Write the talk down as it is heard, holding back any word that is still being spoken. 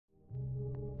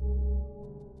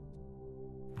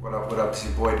What up, it's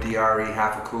your boy DRE,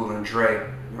 half of Cool and Dre, you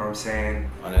know what I'm saying?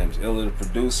 My name's Illa, the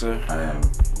producer. I am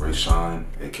Ray Sean,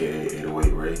 aka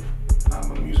 808 Ray.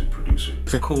 I'm a music producer.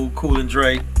 Cool and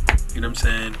Dre, you know what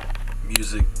I'm saying?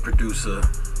 Music producer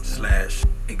slash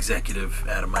executive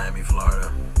out of Miami,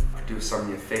 Florida. Produce some of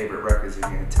your favorite records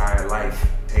of your entire life.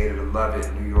 Hate it or love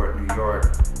it, New York,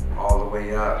 all the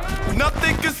way up.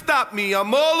 Nothing can stop me,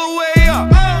 I'm all the way up.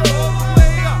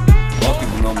 Most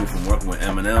people know me from working with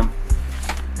Eminem.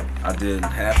 I did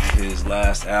half of his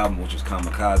last album, which was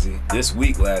Kamikaze. This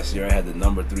week last year, I had the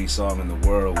 #3 song in the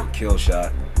world with Kill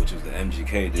Shot, which was the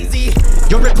MGK did.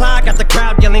 Your reply got the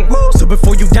crowd yelling woo. So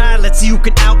before you die, let's see who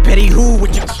can out petty who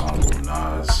with your song with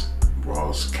Nas,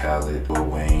 Ross, Khaled, Lil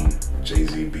Wayne,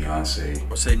 Jay-Z, Beyonce.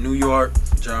 I'll say New York,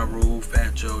 Ja Rule,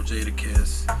 Fat Joe,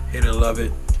 Jadakiss, Hate It or Love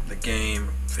It, The Game,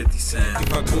 50 Cent.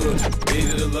 If I could, hate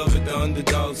it or love it, the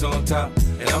underdogs on top.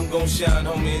 And I'm gon' shine,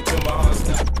 homie, until my heart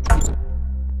stops.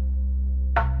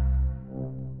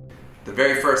 The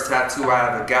very first tattoo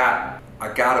I ever got,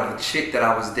 I got of a chick that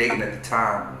I was dating at the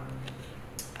time.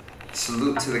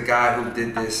 Salute to the guy who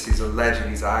did this. He's a legend,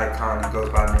 he's an icon, he goes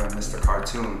by the name of Mr.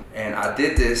 Cartoon. And I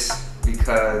did this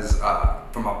because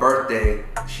for my birthday,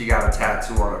 she got a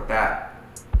tattoo on her back.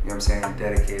 You know what I'm saying? And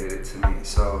dedicated it to me.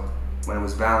 So when it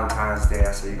was Valentine's Day,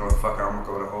 I said, you know what, fuck it, I'm gonna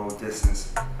go the whole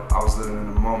distance. I was living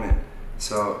in the moment.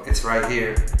 So it's right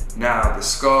here. Now, the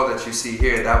skull that you see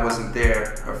here, that wasn't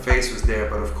there. Her face was there,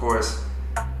 but of course,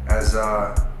 as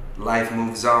life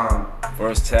moves on.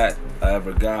 First tat I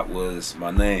ever got was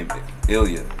my name,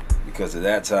 Ilya, because at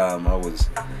that time it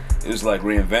was like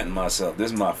reinventing myself.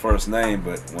 This is my first name,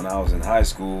 but when I was in high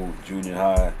school, junior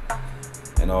high,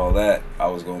 and all that, I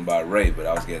was going by Ray, but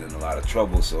I was getting in a lot of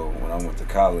trouble. So when I went to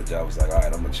college, I was like, all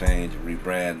right, I'm gonna change and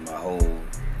rebrand my whole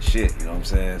shit, you know what I'm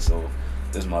saying? So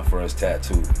this is my first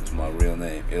tattoo. This is my real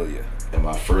name, Ilya. And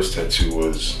my first tattoo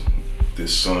was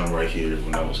this sun right here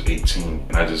when I was 18.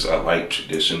 And I like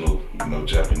traditional,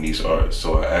 Japanese art.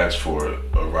 So I asked for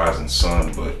a rising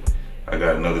sun, but I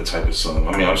got another type of sun.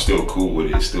 I mean, I'm still cool with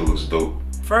it. It still looks dope.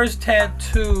 First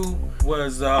tattoo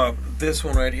was this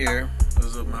one right here. It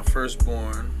was of my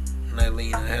firstborn,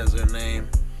 Nylena, has her name.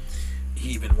 He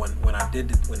even when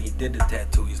he did the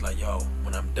tattoo, he's like, yo,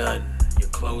 when I'm done, your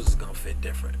clothes is gonna fit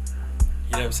different.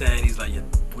 You know what I'm saying? He's like,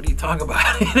 what are you talking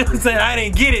about? You know what I'm saying? I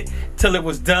didn't get it till it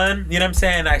was done. You know what I'm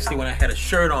saying? Actually, when I had a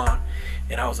shirt on,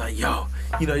 and I was like, yo,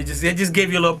 it just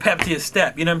gave you a little pep to your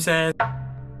step. You know what I'm saying?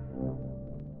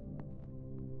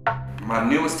 My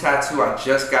newest tattoo I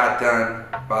just got done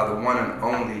by the one and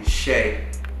only Shay,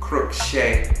 Crook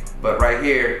Shay. But right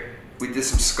here, we did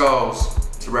some skulls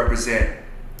to represent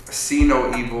see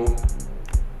no evil,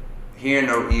 hear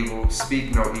no evil,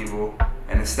 speak no evil.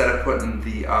 And instead of putting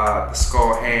the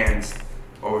skull hands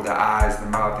over the eyes, the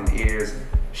mouth, and ears,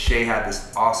 Shay had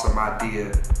this awesome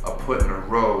idea of putting a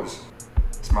rose.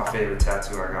 It's my favorite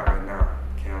tattoo I got right now,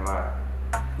 can't lie.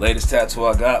 Latest tattoo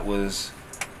I got was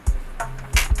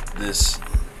this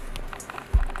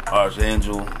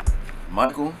Archangel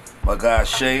Michael, my guy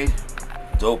Shay,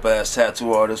 dope ass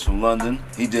tattoo artist from London.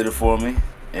 He did it for me,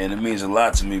 and it means a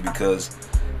lot to me because,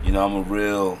 I'm a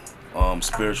real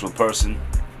spiritual person.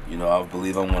 I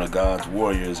believe I'm one of God's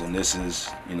warriors, and this is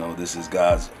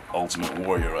God's ultimate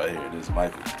warrior right here. This is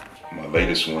Michael. My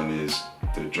latest one is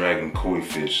the Dragon Koi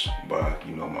Fish by,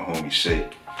 my homie Shay.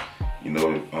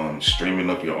 Streaming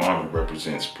up your arm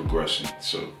represents progression.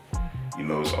 So,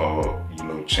 it's all,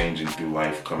 changing through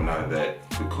life, coming out of that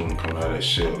cocoon, coming out of that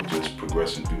shell, just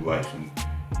progressing through life and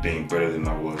being better than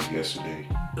I was yesterday.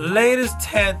 Latest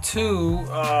tattoo,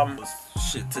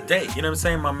 shit, today. You know what I'm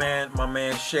saying? My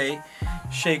man Shay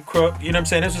Crook. You know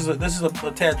what I'm saying? This is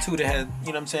a tattoo that had, you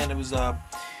know what I'm saying? It was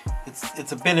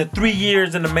it's been 3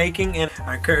 years in the making, and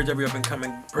I encourage every up and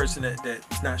coming person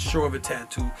that's not sure of a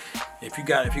tattoo. If you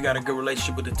got a good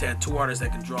relationship with a tattoo artist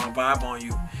that can draw a vibe on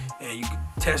you, and you can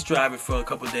test drive it for a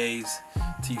couple days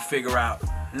till you figure out,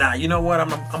 nah, you know what?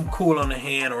 I'm cool on the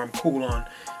hand, or I'm cool on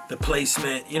the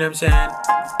placement. You know what I'm saying?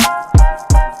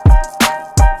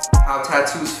 How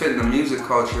tattoos fit in the music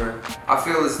culture, I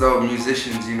feel as though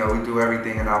musicians, we do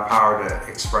everything in our power to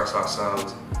express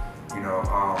ourselves,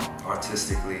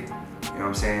 artistically. You know what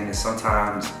I'm saying? And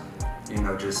sometimes,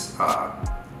 just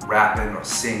rapping or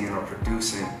singing or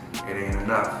producing, it ain't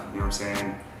enough. You know what I'm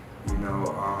saying?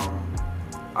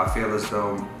 I feel as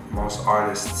though most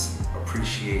artists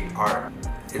appreciate art.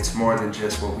 It's more than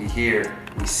just what we hear.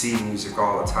 We see music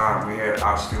all the time. We're here at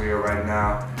our studio right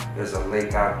now. There's a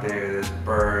lake out there, there's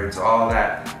birds, all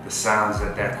that, the sounds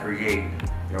that create, you know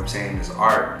what I'm saying, is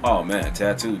art. Oh man,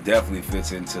 tattoo definitely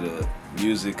fits into the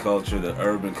music culture, the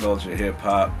urban culture, hip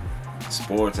hop,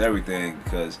 sports, everything,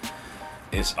 because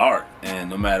it's art, and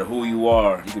no matter who you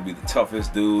are, you could be the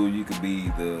toughest dude, you could be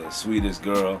the sweetest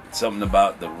girl. Something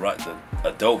about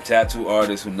a dope tattoo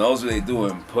artist who knows what they're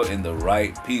doing, putting the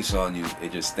right piece on you,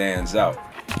 it just stands out.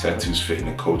 Tattoos fit in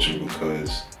the culture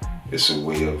because it's a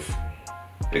way of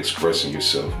expressing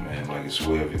yourself, man. Like, it's a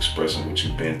way of expressing what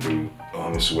you've been through.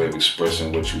 It's a way of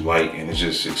expressing what you like, and it's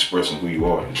just expressing who you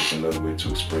are. It's just another way to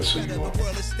express who you are.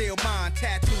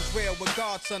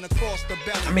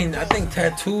 I mean, I think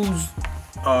tattoos,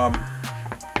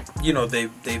 you know,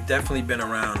 they've definitely been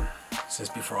around since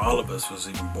before all of us was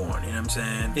even born. You know what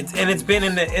I'm saying? It's been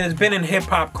in hip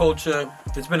hop culture.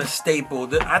 It's been a staple.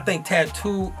 I think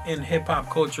tattoo in hip hop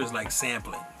culture is like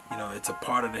sampling. You know, it's a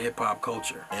part of the hip hop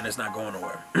culture, and it's not going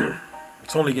nowhere.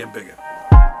 It's only getting bigger.